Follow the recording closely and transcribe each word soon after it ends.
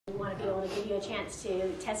able to give you a chance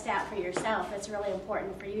to test out for yourself. It's really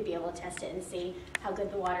important for you to be able to test it and see how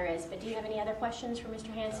good the water is. But do you have any other questions for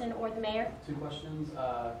Mr. Hansen or the mayor? 2 questions.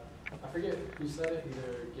 I forget who said it,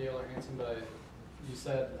 either Gail or Hansen, but you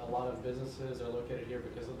said a lot of businesses are located here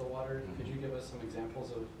because of the water. Could you give us some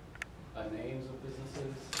examples of names of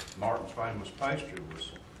businesses? Martin's Famous Pastry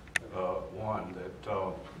was one that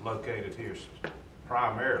located here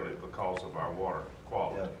primarily because of our water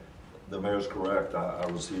quality. Yeah. The mayor's correct. I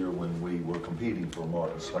was here when we were competing for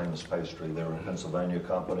Martin's Famous Pastry. They're a Pennsylvania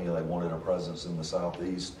company. They wanted a presence in the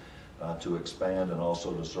Southeast to expand and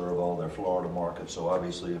also to serve all their Florida markets. So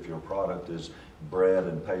obviously if your product is bread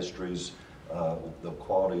and pastries, the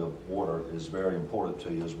quality of water is very important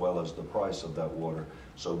to you, as well as the price of that water.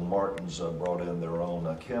 So Martin's brought in their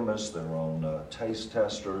own chemists, their own taste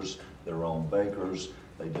testers, their own bakers.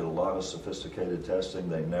 They did a lot of sophisticated testing.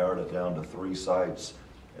 They narrowed it down to 3 sites,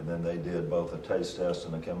 and then they did both a taste test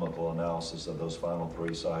and a chemical analysis of those final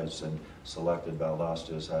 3 sites and selected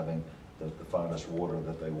Valdosta as having the finest water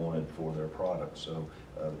that they wanted for their product. So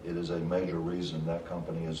it is a major reason that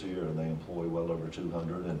company is here, and they employ well over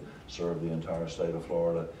 200 and serve the entire state of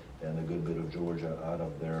Florida and a good bit of Georgia out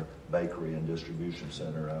of their bakery and distribution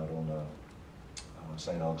center out on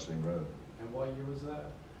St. Augustine Road. And what year was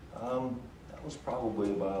that? That was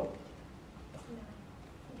probably about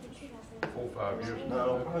 4 or 5 years ago.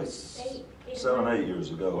 No, probably 7, 8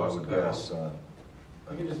 years ago, I would guess.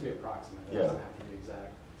 It can just be approximate. It Yeah. doesn't have to be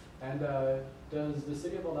exact. And does the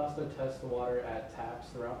city of Valdosta test the water at taps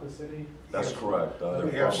throughout the city? That's correct.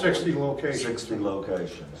 We have 60 locations. 60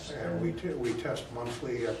 locations. And we test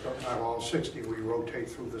monthly, not all 60, we rotate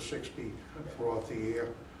through the 60 throughout the year.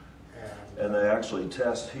 And they actually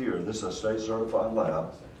test here. This is a state certified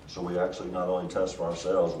lab. So we actually not only test for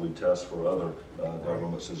ourselves, we test for other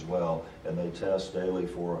governments as well. And they test daily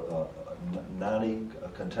for 90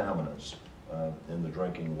 contaminants in the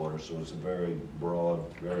drinking water. So it's a very broad,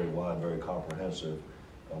 very wide, very comprehensive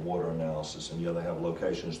water analysis. And yeah, they have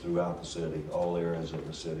locations throughout the city, all areas of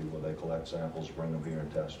the city where they collect samples, bring them here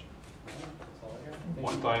and test them.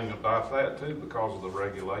 One thing about that too, because of the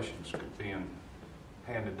regulations being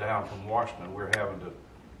handed down from Washington, we're having to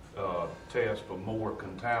test for more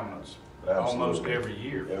contaminants. Absolutely. Almost every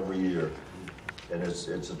year. Every year. And it's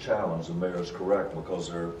a challenge. The mayor is correct, because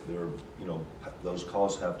they're those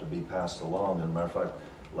costs have to be passed along. And matter of fact,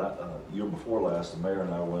 year before last, the mayor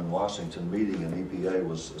and I were in Washington meeting, and EPA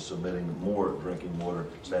was submitting more drinking water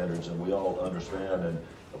standards, and we all understand and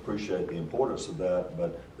appreciate the importance of that,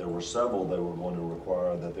 but there were several they were going to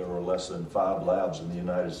require that there were less than 5 labs in the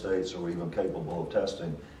United States who were even capable of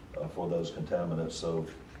testing for those contaminants. So,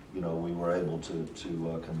 we were able to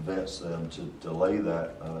convince them to delay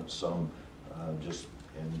that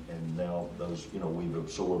and now those, we've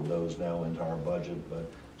absorbed those now into our budget.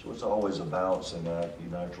 But so it's always a balancing act. You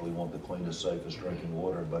naturally want the cleanest, safest drinking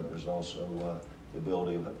water, but there's also the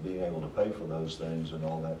ability of being able to pay for those things and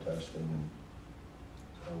all that testing. And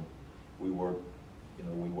so we work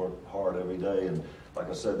hard every day. And like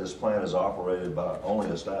I said, this plant is operated by only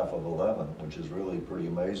a staff of 11, which is really pretty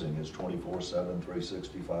amazing. It's 24/7,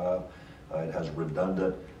 365. It has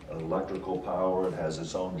redundant electrical power. It has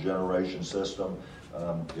its own generation system.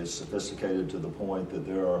 It's sophisticated to the point that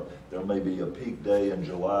there may be a peak day in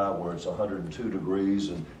July where it's 102 degrees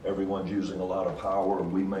and everyone's using a lot of power,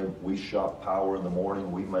 and we shop power in the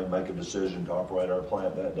morning. We may make a decision to operate our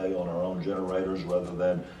plant that day on our own generators rather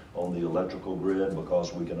than on the electrical grid,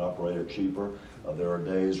 because we can operate it cheaper. There are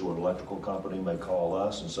days where an electrical company may call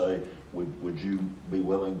us and say, would you be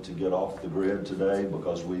willing to get off the grid today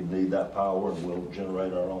because we need that power, and we'll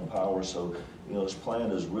generate our own power. So, this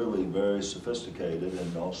plant is really very sophisticated,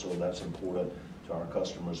 and also that's important to our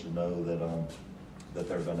customers to know that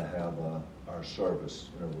they're going to have our service,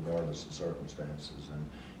 regardless of circumstances. And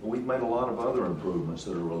we've made a lot of other improvements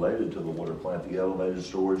that are related to the water plant. The elevated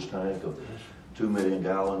storage tank of 2 million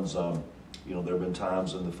gallons. There have been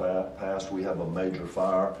times in the past we have a major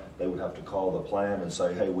fire, they would have to call the plant and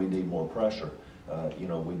say, hey, we need more pressure. You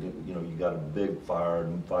got a big fire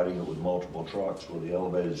and fighting it with multiple trucks. Well, the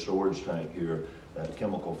elevated storage tank here, that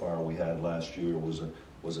chemical fire we had last year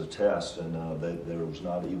was a test, and there was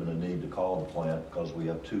not even a need to call the plant, because we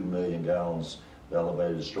have 2 million gallons of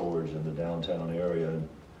elevated storage in the downtown area, and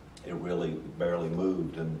it really barely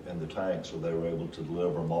moved in the tank, so they were able to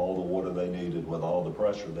deliver them all the water they needed with all the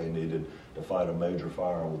pressure they needed to fight a major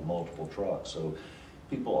fire with multiple trucks. So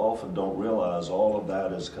people often don't realize all of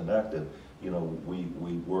that is connected.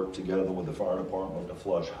 We work together with the fire department to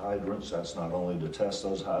flush hydrants. That's not only to test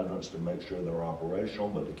those hydrants to make sure they're operational,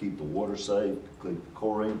 but to keep the water safe, keep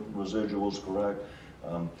chlorine residuals correct.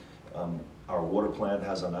 Our water plant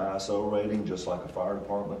has an ISO rating, just like a fire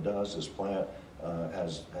department does. This plant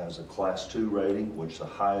has a Class 2 rating, which the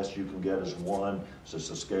highest you can get is 1. So it's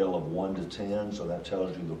a scale of 1 to 10, so that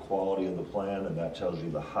tells you the quality of the plant, and that tells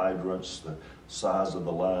you the hydrants, the size of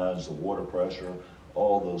the lines, the water pressure.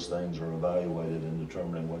 All those things are evaluated in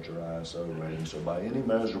determining what your ISO rating. So by any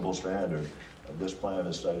measurable standard, this plant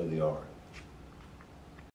is state of the art.